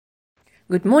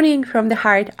Good morning from the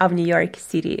heart of New York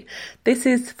City. This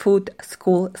is Food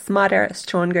School Smarter,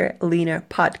 Stronger, Leaner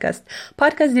podcast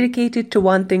dedicated to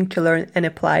wanting to learn and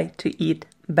apply to eat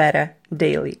better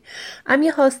daily. I'm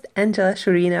your host, Angela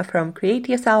Shurina from Create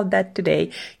Yourself That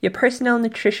Today, your personal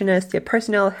nutritionist, your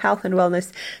personal health and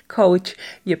wellness coach,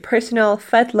 your personal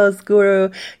fat loss guru,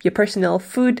 your personal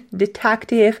food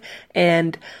detective,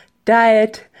 and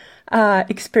diet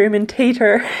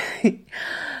experimentator.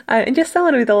 And just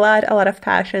someone with a lot of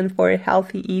passion for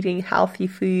healthy eating, healthy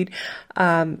food,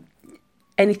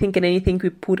 anything and anything we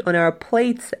put on our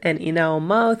plates and in our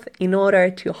mouth in order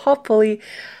to hopefully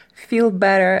feel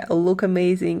better, look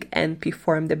amazing, and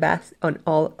perform the best on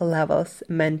all levels,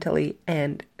 mentally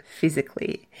and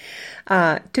physically.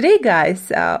 Today, guys,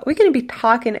 we're going to be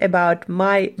talking about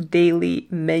my daily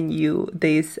menu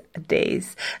these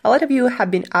days. A lot of you have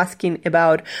been asking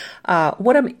about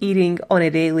what I'm eating on a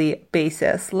daily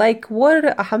basis. Like,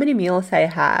 how many meals I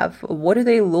have? What do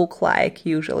they look like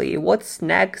usually? What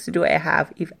snacks do I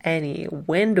have, if any?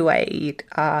 When do I eat?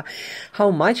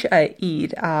 How much I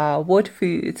eat? What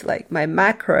foods? Like my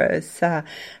macros?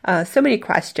 So many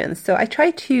questions. So I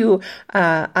try to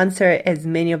answer as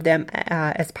many of them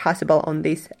as possible on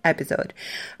this episode.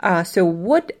 So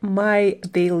what my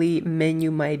daily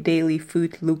menu, my daily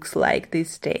food looks like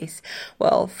these days?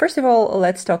 Well, first of all,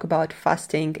 let's talk about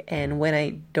fasting and when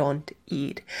I don't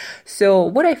eat. So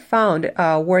what I found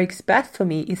works best for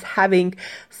me is having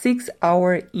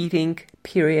 6-hour eating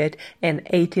period and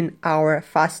 18-hour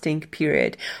fasting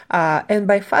period. And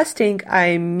by fasting,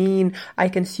 I mean I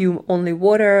consume only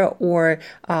water or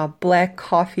black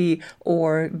coffee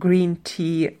or green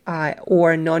tea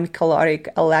or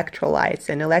non-caloric electrolytes.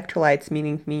 And electrolytes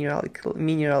meaning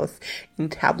minerals in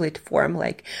tablet form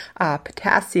like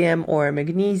potassium or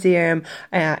magnesium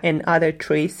and other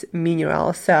trace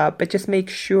minerals. But just make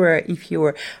sure if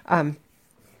you're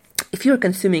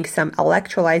consuming some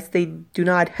electrolytes, they do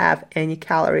not have any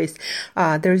calories.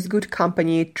 There's good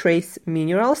company, Trace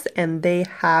Minerals, and they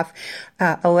have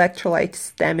electrolyte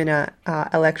stamina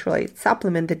electrolyte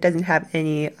supplement that doesn't have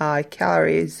any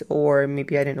calories, or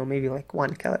maybe like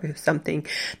 1 calorie or something.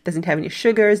 Doesn't have any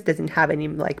sugars, doesn't have any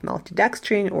like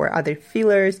maltodextrin or other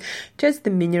fillers, just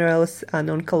the minerals,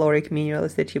 non-caloric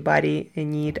minerals that your body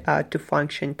need to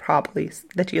function properly,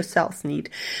 that your cells need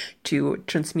to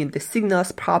transmit the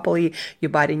signals properly. Your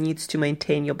body needs to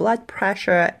maintain your blood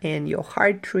pressure and your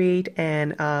heart rate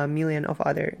and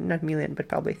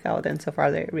probably thousands of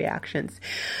other reactions.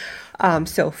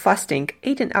 So fasting,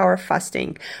 18-hour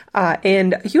fasting.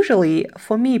 And usually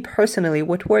for me personally,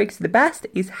 what works the best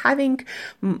is having,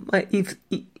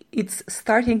 it's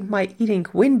starting my eating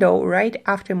window right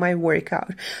after my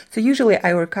workout. So usually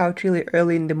I work out really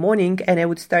early in the morning and I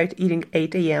would start eating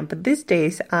 8 a.m. But these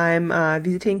days I'm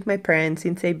visiting my parents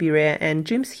in Siberia and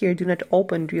gyms here do not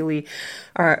open really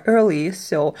early.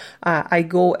 So I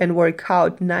go and work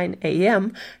out 9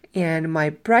 a.m. And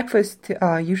my breakfast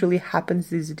usually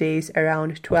happens these days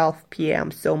around 12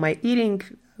 p.m. So my eating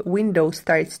window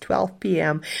starts 12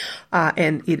 p.m.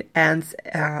 And it ends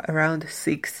around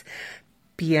 6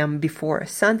 p.m. before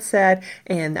sunset,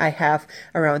 and I have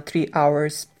around 3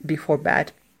 hours before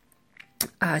bed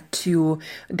to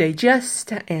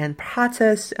digest and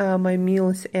process my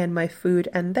meals and my food,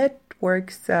 and that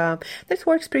works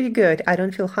pretty good. I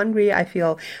don't feel hungry. I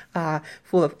feel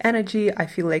full of energy. I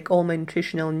feel like all my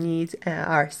nutritional needs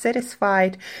are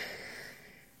satisfied.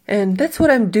 And that's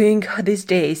what I'm doing these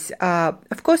days.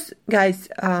 Of course, guys,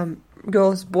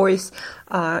 girls, boys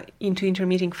into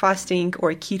intermittent fasting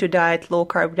or keto diet, low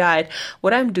carb diet,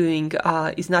 what I'm doing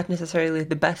is not necessarily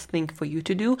the best thing for you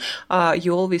to do.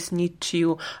 You always need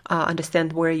to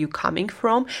understand where you're coming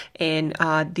from and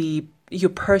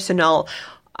your personal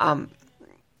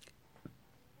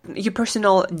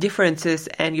differences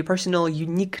and your personal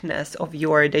uniqueness of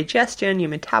your digestion, your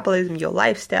metabolism, your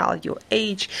lifestyle, your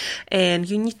age, and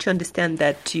you need to understand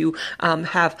that to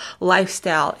have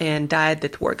lifestyle and diet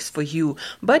that works for you.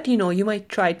 But you might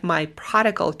try my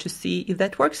protocol to see if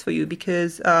that works for you,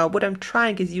 because what I'm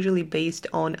trying is usually based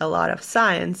on a lot of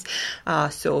science.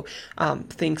 So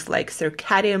things like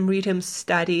circadian rhythm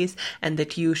studies, and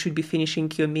that you should be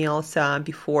finishing your meals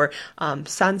before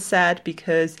sunset,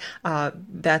 because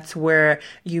that's where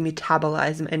you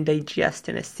metabolize and digest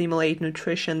and assimilate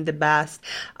nutrition the best.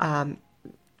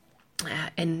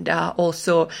 And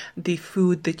also the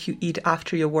food that you eat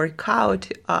after your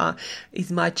workout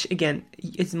is much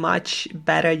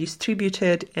better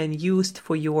distributed and used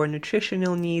for your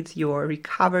nutritional needs, your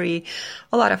recovery,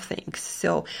 a lot of things.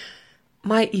 So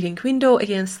My eating window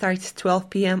again starts 12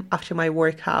 p.m. after my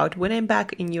workout. When I'm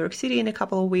back in New York City in a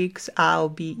couple of weeks, I'll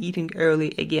be eating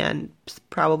early again.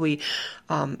 Probably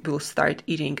we'll start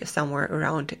eating somewhere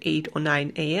around 8 or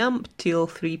 9 a.m. till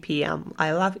 3 p.m.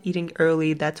 I love eating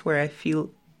early. That's where I feel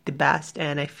the best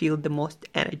and I feel the most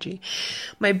energy.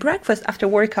 My breakfast after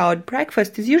workout,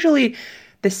 breakfast is usually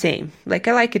the same. Like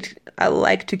I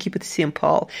like to keep it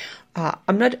simple.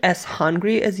 I'm not as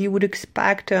hungry as you would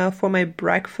expect for my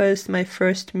breakfast, my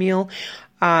first meal,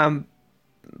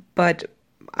 but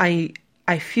I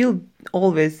feel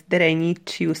always that I need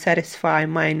to satisfy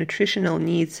my nutritional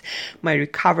needs, my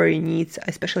recovery needs,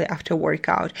 especially after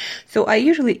workout. So I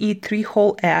usually eat 3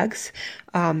 whole eggs,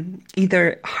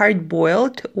 either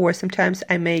hard-boiled or sometimes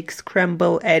I make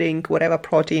scramble, adding whatever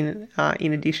protein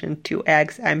in addition to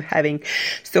eggs I'm having.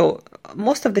 So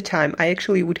most of the time I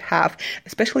actually would have,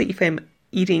 especially if I'm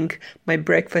eating my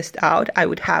breakfast out, I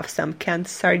would have some canned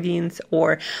sardines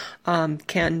or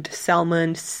canned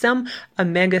salmon, some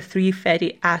omega-3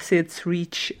 fatty acids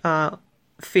rich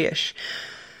fish.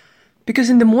 Because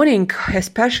in the morning,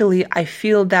 especially, I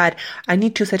feel that I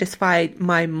need to satisfy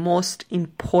my most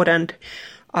important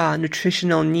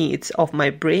nutritional needs of my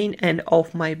brain and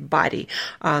of my body.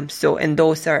 And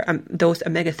those are those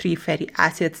omega-3 fatty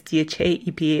acids, DHA,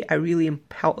 EPA, are really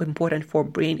important for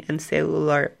brain and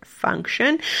cellular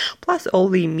function, plus all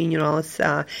the minerals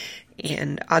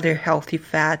and other healthy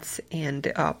fats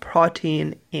and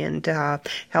protein and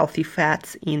healthy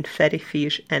fats in fatty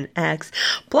fish and eggs.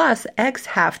 Plus, eggs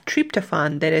have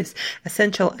tryptophan, that is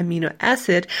essential amino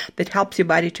acid that helps your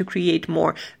body to create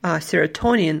more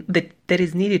serotonin that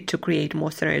is needed to create more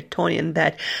serotonin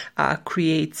that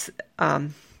creates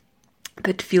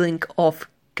that feeling of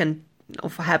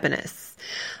happiness.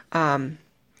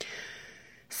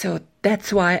 So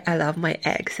that's why I love my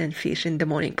eggs and fish in the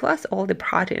morning, plus all the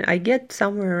protein. I get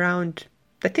somewhere around,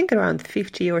 I think around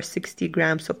 50 or 60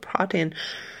 grams of protein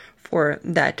for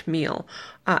that meal.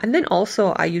 And then also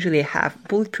I usually have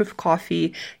bulletproof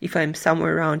coffee if I'm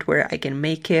somewhere around where I can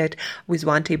make it, with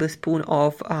 1 tablespoon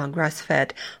of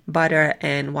grass-fed butter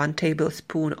and 1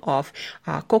 tablespoon of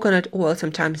coconut oil.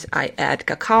 Sometimes I add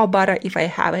cacao butter if I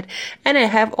have it. And I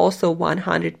have also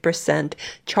 100%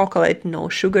 chocolate, no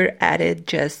sugar added,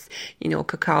 just,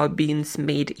 cacao beans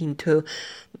made into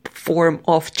form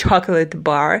of chocolate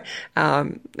bar.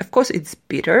 Of course, it's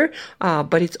bitter,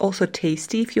 but it's also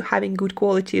tasty if you're having good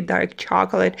quality dark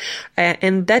chocolate.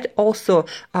 And that also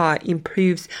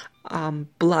improves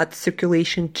blood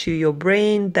circulation to your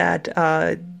brain,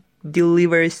 that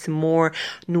delivers more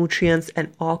nutrients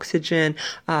and oxygen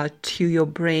to your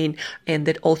brain, and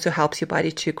that also helps your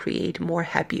body to create more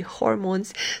happy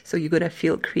hormones. So you're gonna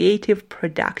feel creative,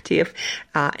 productive,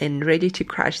 and ready to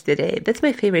crush the day. That's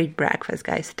my favorite breakfast,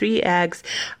 guys. 3 eggs,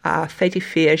 fatty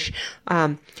fish.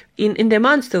 In the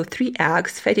amount, so 3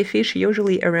 eggs, fatty fish,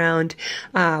 usually around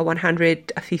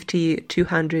 150,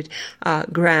 200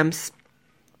 grams.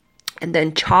 And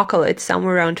then chocolate,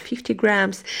 somewhere around 50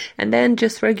 grams, and then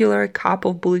just regular cup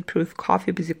of bulletproof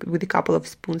coffee with a couple of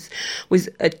spoons, with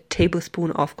a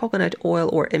tablespoon of coconut oil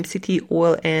or MCT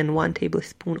oil and 1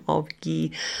 tablespoon of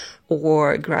ghee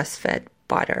or grass-fed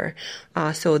butter.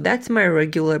 So that's my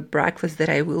regular breakfast that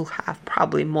I will have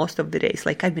probably most of the days.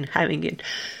 Like I've been having it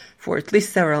for at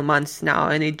least several months now,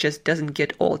 and it just doesn't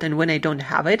get old. And when I don't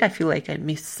have it, I feel like I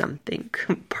miss something,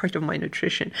 part of my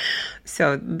nutrition.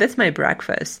 So that's my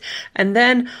breakfast. And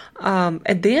then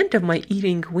at the end of my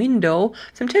eating window,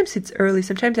 sometimes it's early,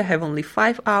 sometimes I have only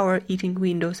 5-hour eating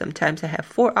window, sometimes I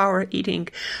have 4-hour eating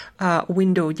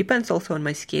window. Depends also on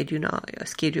my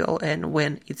schedule and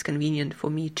when it's convenient for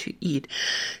me to eat.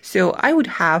 So I would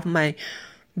have my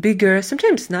bigger,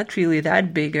 sometimes not really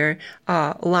that bigger,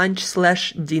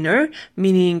 lunch/dinner,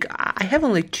 meaning I have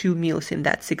only 2 meals in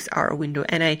that 6-hour window,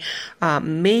 and I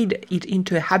made it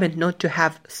into a habit not to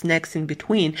have snacks in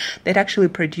between. That actually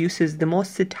produces the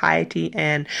most satiety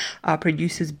and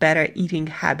produces better eating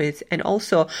habits, and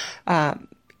also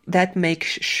that makes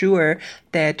sure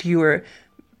that you're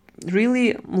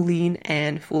really lean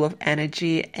and full of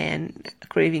energy and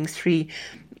cravings free.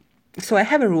 So I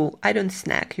have a rule. I don't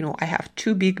snack. I have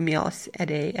 2 big meals a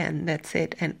day, and that's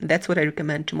it. And that's what I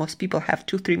recommend to most people. Have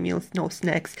 2-3 meals, no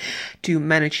snacks, to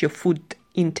manage your food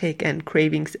intake and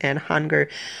cravings and hunger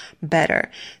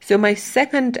better. So my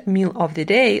second meal of the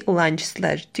day,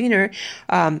 lunch/dinner,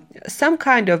 some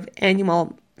kind of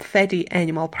animal fatty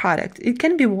animal products. It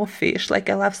can be more fish, like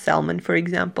I love salmon, for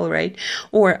example, right?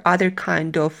 Or other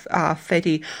kind of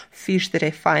fatty fish that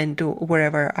I find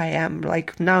wherever I am.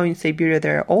 Like now in Siberia,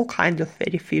 there are all kinds of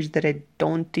fatty fish that I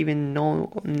don't even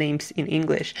know names in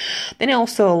English. Then I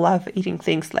also love eating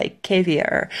things like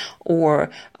caviar or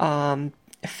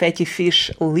fatty fish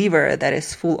liver that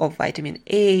is full of vitamin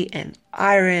A and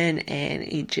iron, and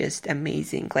it's just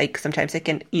amazing. Like sometimes I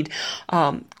can eat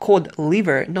cod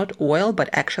liver, not oil, but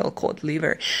actual cod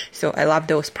liver. So I love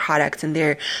those products, and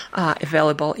they're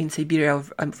available in Siberia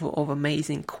of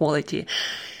amazing quality.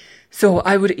 So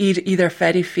I would eat either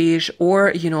fatty fish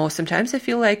or, sometimes I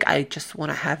feel like I just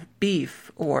want to have beef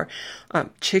or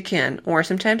chicken, or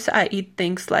sometimes I eat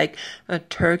things like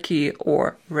turkey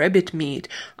or rabbit meat.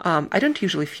 I don't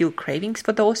usually feel cravings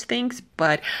for those things,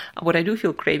 but what I do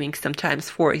feel cravings sometimes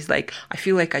for is like, I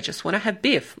feel like I just want to have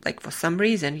beef, like for some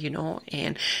reason,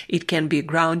 and it can be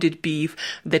grounded beef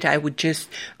that I would just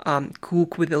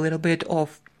cook with a little bit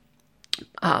of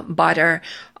butter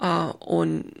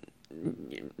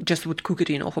just would cook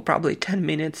it, for probably 10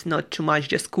 minutes, not too much,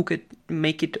 just cook it,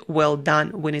 make it well done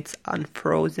when it's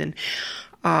unfrozen.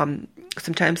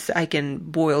 Sometimes I can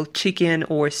boil chicken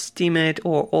or steam it,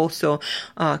 or also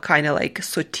kind of like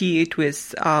saute it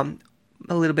with a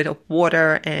little bit of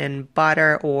water and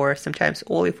butter, or sometimes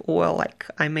olive oil. Like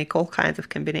I make all kinds of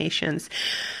combinations.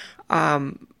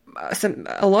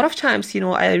 A lot of times,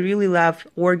 I really love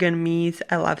organ meats.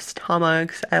 I love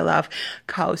stomachs. I love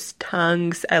cow's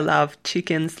tongues. I love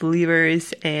chicken's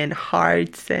livers and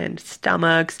hearts and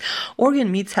stomachs.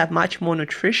 Organ meats have much more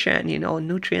nutrition,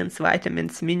 nutrients,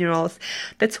 vitamins, minerals.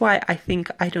 That's why I think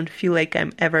I don't feel like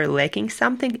I'm ever lacking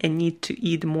something and need to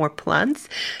eat more plants,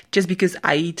 just because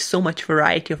I eat so much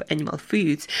variety of animal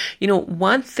foods.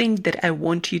 One thing that I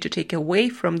want you to take away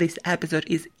from this episode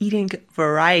is eating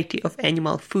variety of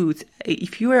animal foods.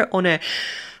 If you are on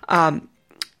a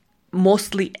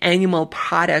mostly animal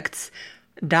products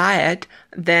diet,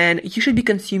 then you should be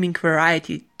consuming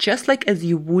variety, just like as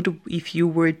you would if you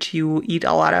were to eat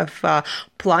a lot of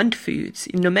plant foods.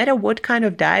 No matter what kind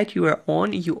of diet you are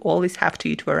on, you always have to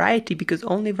eat variety, because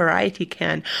only variety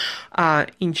can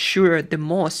ensure the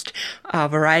most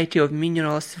variety of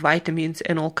minerals, vitamins,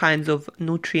 and all kinds of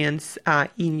nutrients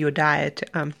in your diet.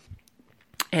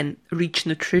 And rich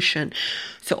nutrition.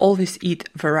 So always eat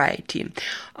variety.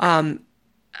 As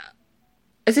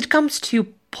it comes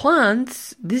to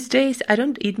plants, these days I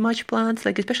don't eat much plants,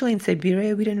 like especially in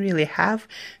Siberia, we don't really have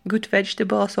good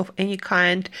vegetables of any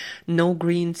kind. No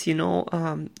greens,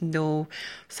 no,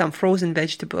 some frozen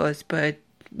vegetables, but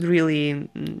really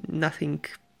nothing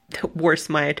worth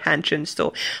my attention.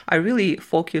 So I really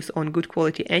focus on good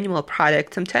quality animal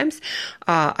products. Sometimes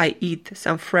I eat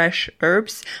some fresh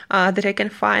herbs that I can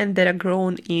find that are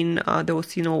grown in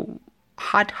those,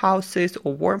 hot houses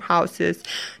or warm houses,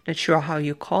 not sure how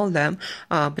you call them,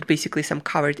 but basically some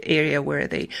covered area where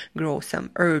they grow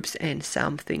some herbs and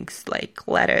some things like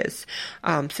lettuce.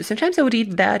 So sometimes I would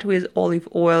eat that with olive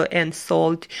oil and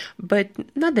salt, but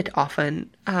not that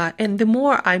often. And the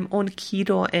more I'm on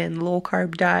keto and low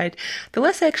carb diet, the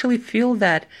less I actually feel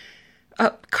that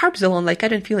carbs alone, like I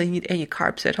don't feel I need any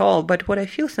carbs at all, but what I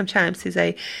feel sometimes is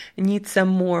I need some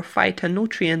more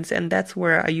phytonutrients, and that's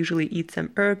where I usually eat some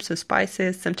herbs or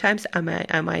spices. Sometimes I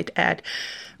might add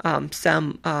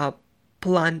some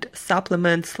plant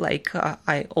supplements, like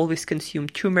I always consume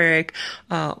turmeric,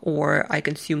 or I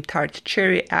consume tart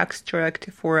cherry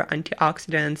extract for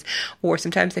antioxidants, or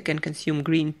sometimes I can consume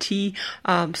green tea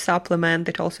supplement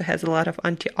that also has a lot of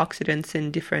antioxidants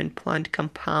and different plant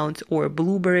compounds, or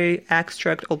blueberry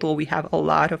extract, although we have a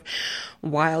lot of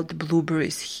wild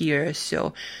blueberries here,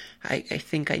 so I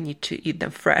think I need to eat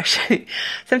them fresh.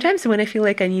 Sometimes when I feel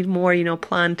like I need more,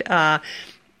 plant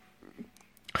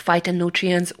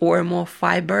phytonutrients or more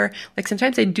fiber, like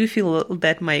sometimes I do feel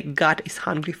that my gut is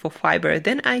hungry for fiber,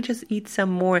 then I just eat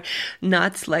some more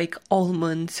nuts like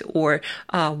almonds or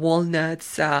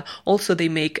walnuts. Also, they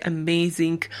make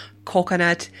amazing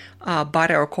coconut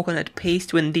butter or coconut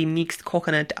paste when they mix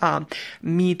coconut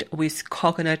meat with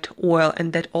coconut oil,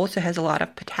 and that also has a lot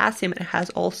of potassium. It has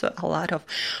also a lot of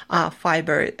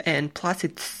fiber, and plus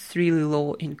it's really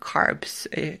low in carbs.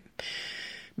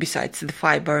 Besides the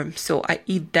fiber, so I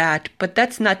eat that, but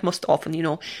that's not most often.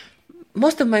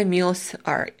 most of my meals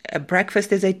are a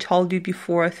breakfast, as I told you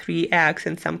before, 3 eggs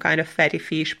and some kind of fatty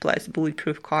fish plus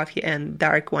bulletproof coffee and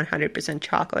dark 100%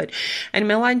 chocolate. And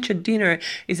my lunch or dinner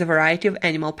is a variety of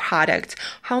animal products.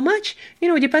 How much?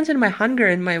 It depends on my hunger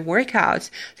and my workouts.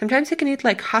 Sometimes I can eat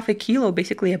like half a kilo,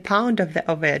 basically a pound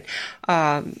of it.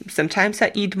 Sometimes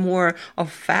I eat more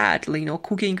of fat,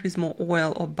 cooking with more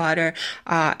oil or butter,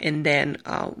 and then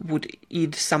would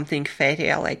eat something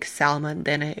fatty like salmon.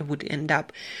 Then I would end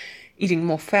up eating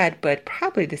more fat, but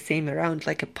probably the same, around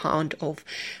like a pound of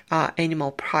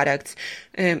animal products.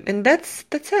 And that's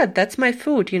it. That's my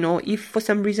food. If for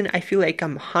some reason I feel like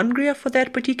I'm hungrier for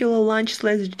that particular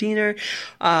lunch/dinner,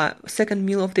 second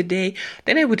meal of the day,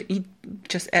 then I would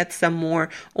just add some more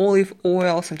olive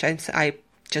oil. Sometimes I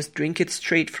just drink it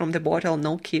straight from the bottle,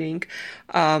 no kidding,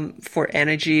 for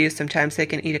energy. Sometimes I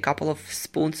can eat a couple of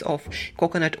spoons of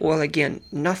coconut oil, again,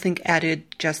 nothing added,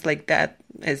 just like that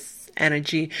as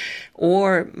energy.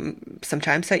 Or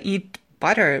sometimes I eat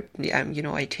butter.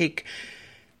 I take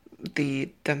the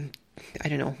I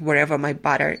don't know, wherever my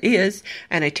butter is,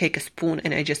 and I take a spoon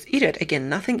and I just eat it. Again,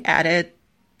 nothing added.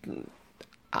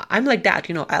 I'm like that,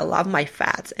 I love my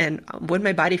fats, and when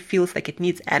my body feels like it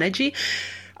needs energy,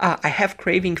 I have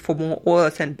craving for more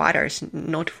oils and butters,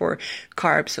 not for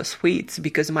carbs or sweets,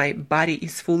 because my body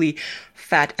is fully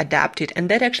fat adapted. And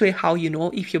that's actually how you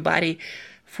know if your body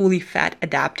fully fat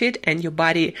adapted and your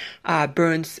body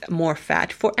burns more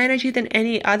fat for energy than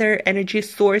any other energy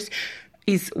source,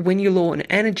 is when you're low on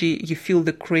energy, you feel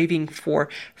the craving for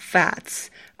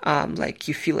fats. Like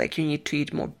you feel like you need to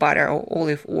eat more butter or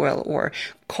olive oil or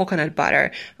coconut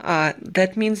butter.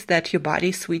 That means that your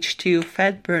body switched to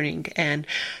fat burning, and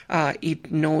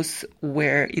it knows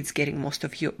where it's getting most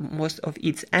of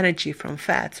its energy from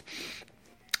fats.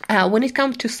 When it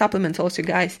comes to supplements also,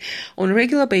 guys, on a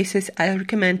regular basis, I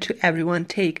recommend to everyone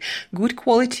take good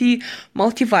quality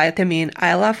multivitamin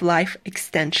I Love Life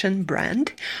Extension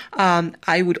brand.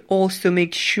 I would also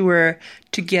make sure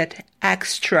to get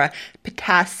extra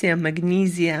potassium,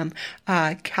 magnesium,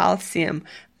 calcium,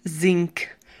 zinc,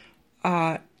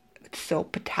 so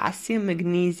potassium,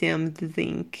 magnesium,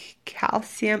 zinc,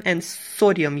 calcium, and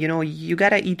sodium. You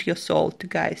gotta eat your salt,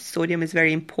 guys. Sodium is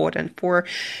very important. 4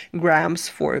 grams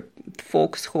for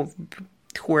folks who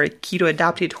are keto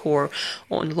adapted, who are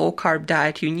on low carb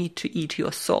diet. You need to eat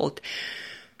your salt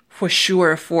for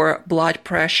sure, for blood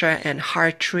pressure and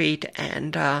heart rate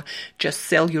and just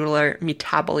cellular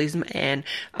metabolism and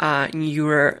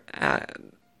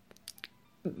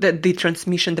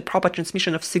the proper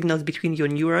transmission of signals between your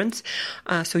neurons.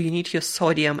 So you need your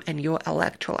sodium and your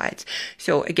electrolytes.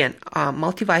 So again,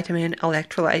 multivitamin,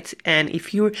 electrolytes. And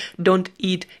if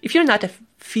you're not a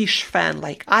fish fan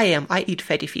like I am, I eat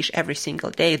fatty fish every single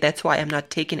day. That's why I'm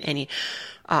not taking any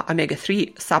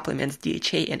omega-3 supplements,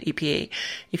 DHA and EPA.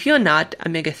 If you're not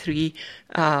omega-3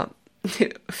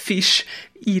 fish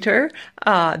eater,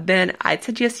 then I'd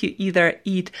suggest you either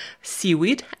eat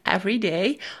seaweed every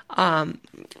day.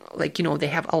 They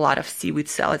have a lot of seaweed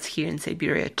salads here in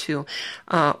Siberia too.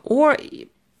 Or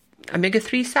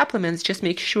omega-3 supplements, just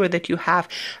make sure that you have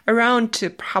around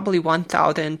probably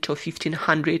 1,000 to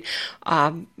 1,500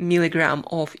 milligram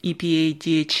of EPA,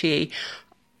 DHA,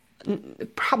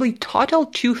 probably total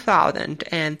 2,000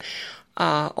 and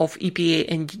of EPA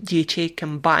and DHA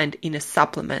combined in a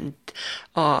supplement.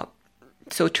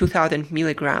 So 2,000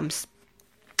 milligrams.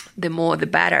 The more, the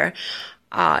better.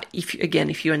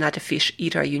 If you're not a fish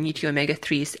eater, you need your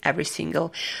omega-3s every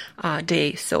single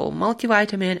day. So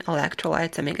multivitamin,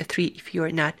 electrolytes, omega-3 if you're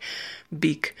not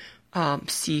big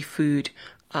seafood,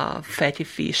 fatty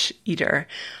fish eater.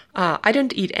 I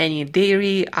don't eat any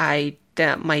dairy.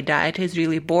 My diet is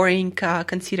really boring,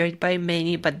 considered by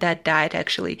many, but that diet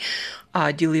actually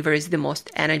delivers the most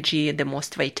energy, the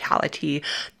most vitality,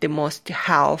 the most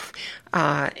health,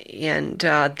 and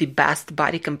the best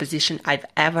body composition I've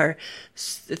ever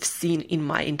seen in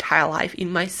my entire life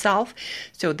in myself.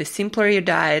 So the simpler your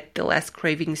diet, the less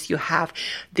cravings you have,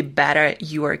 the better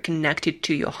you are connected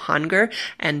to your hunger,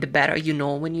 and the better you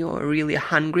know when you're really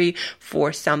hungry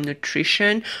for some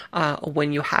nutrition,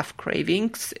 when you have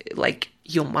cravings. Like,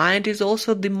 your mind is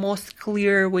also the most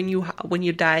clear when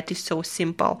your diet is so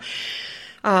simple.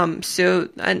 So,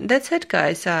 and that's it,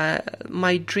 guys.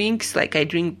 My drinks, like I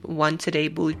drink once a day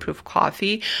bulletproof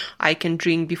coffee. I can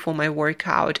drink before my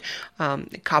workout a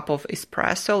cup of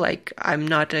espresso. Like, I'm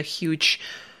not a huge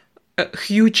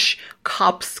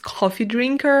cups coffee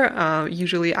drinker.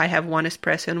 Usually I have 1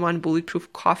 espresso and 1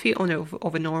 bulletproof coffee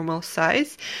of a normal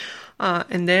size.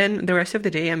 And then the rest of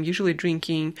the day, I'm usually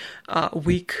drinking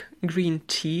weak green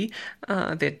tea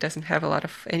that doesn't have a lot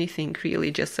of anything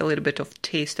really, just a little bit of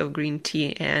taste of green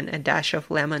tea and a dash of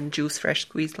lemon juice, fresh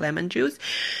squeezed lemon juice,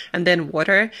 and then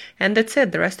water, and that's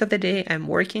it. The rest of the day I'm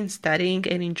working, studying,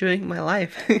 and enjoying my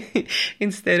life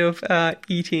instead of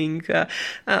eating. A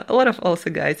lot of also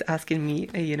guys asking me,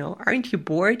 aren't you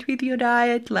bored with your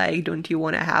diet? Like, don't you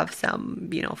want to have some,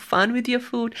 fun with your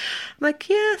food? I'm like,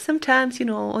 yeah, sometimes,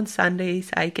 on Sundays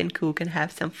I can cook and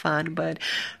have some fun, but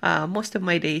most of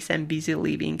my days I'm busy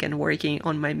living and working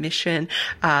on my mission.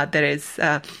 That is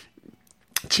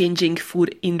changing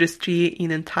food industry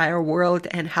in entire world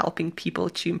and helping people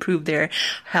to improve their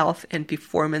health and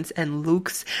performance and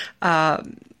looks.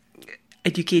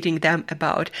 Educating them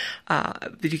about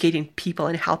educating people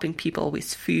and helping people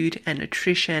with food and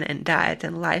nutrition and diet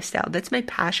and lifestyle. That's my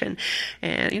passion.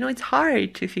 And, it's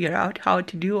hard to figure out how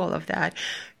to do all of that.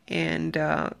 And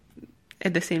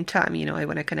at the same time, I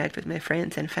want to connect with my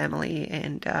friends and family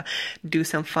and do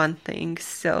some fun things.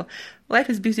 So life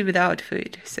is busy without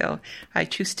food. So I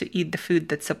choose to eat the food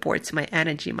that supports my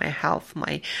energy, my health,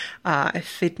 my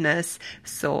fitness,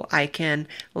 so I can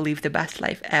live the best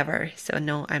life ever. So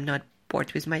no, I'm not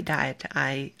bored with my diet.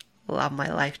 I love my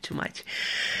life too much.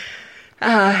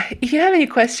 If you have any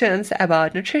questions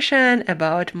about nutrition,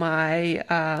 about my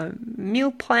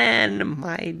meal plan,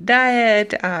 my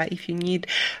diet, if you need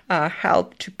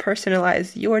help to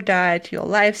personalize your diet, your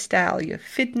lifestyle, your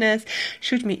fitness,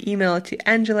 shoot me email to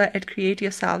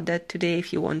Angela@createyourself.today.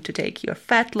 If you want to take your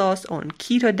fat loss on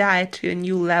keto diet to a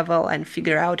new level and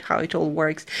figure out how it all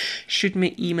works, shoot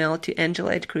me email to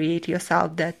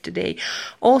Angela@createyourself.today.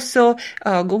 Also,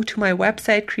 go to my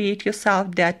website,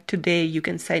 createyourself.today. You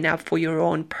can sign up for your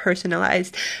own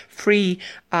personalized free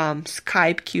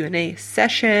Skype Q&A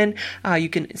session. You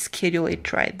can schedule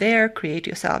it right there,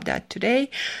 createyourself.today.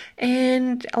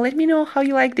 And let me know how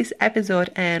you like this episode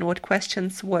and what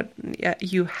questions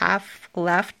you have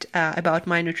left about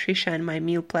my nutrition, my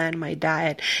meal plan, my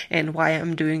diet, and why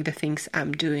I'm doing the things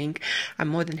I'm doing. I'm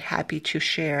more than happy to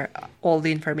share all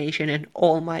the information and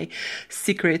all my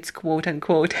secrets, quote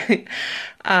unquote.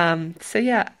 So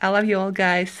yeah, I love you all,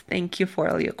 guys. Thank you for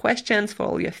all your questions, for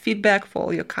all your feedback, for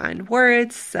all your kind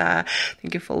words.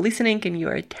 Thank you for listening and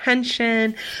your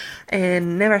attention.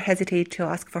 And never hesitate to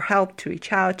ask for help, to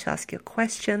reach out, to ask your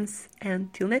questions.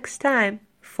 And till next time,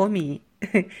 for me,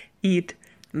 eat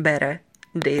better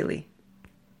daily.